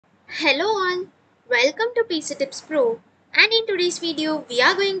Hello all, welcome to PC Tips Pro, and in today's video we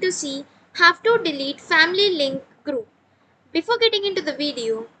are going to see how to delete family link group. Before getting into the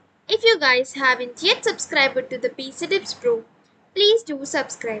video, if you guys haven't yet subscribed to the PC Tips Pro, please do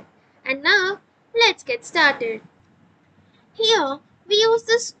subscribe. And now let's get started. Here we use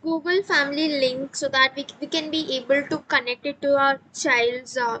this Google Family link so that we can be able to connect it to our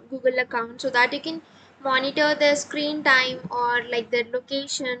child's Google account so that you can monitor their screen time or like their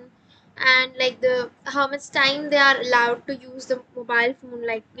location and like the how much time they are allowed to use the mobile phone.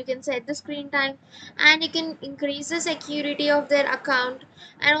 Like you can set the screen time and you can increase the security of their account,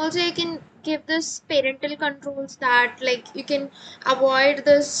 and also you can give this parental controls that like you can avoid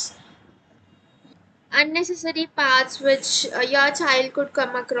this unnecessary paths which your child could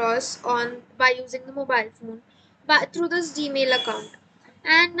come across on by using the mobile phone but through this Gmail account.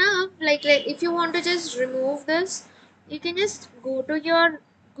 And now like if you want to just remove this, you can just go to your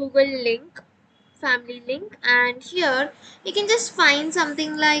Google link, family link, and here you can just find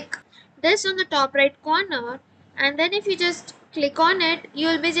something like this on the top right corner, and then if you just click on it,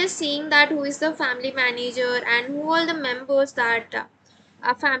 you'll be just seeing that who is the family manager and who all the members that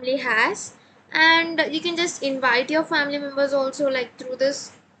a family has. And you can just invite your family members also like through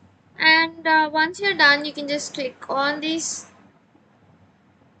this. And once you're done, you can just click on these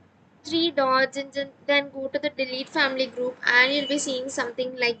three dots and then go to the delete family group, and you'll be seeing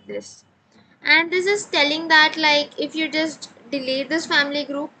something like this. And this is telling that like if you just delete this family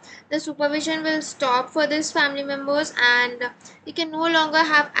group, the supervision will stop for this family members, and you can no longer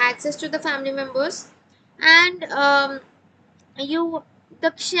have access to the family members. And you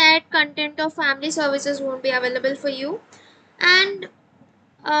the shared content of family services won't be available for you. And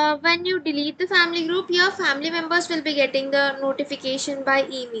when you delete the family group, your family members will be getting the notification by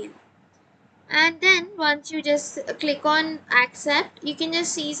email. And then once you just click on accept, you can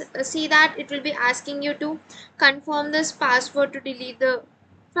just see that it will be asking you to confirm this password to delete the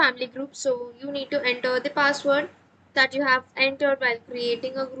family group. So you need to enter the password that you have entered while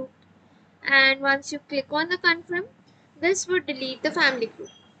creating a group. And once you click on the confirm, this would delete the family group.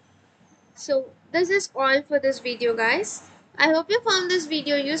 So this is all for this video, guys. I hope you found this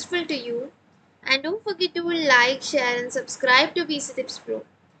video useful to you, and don't forget to like, share and subscribe to BC Tips Pro.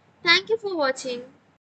 Thank you for watching.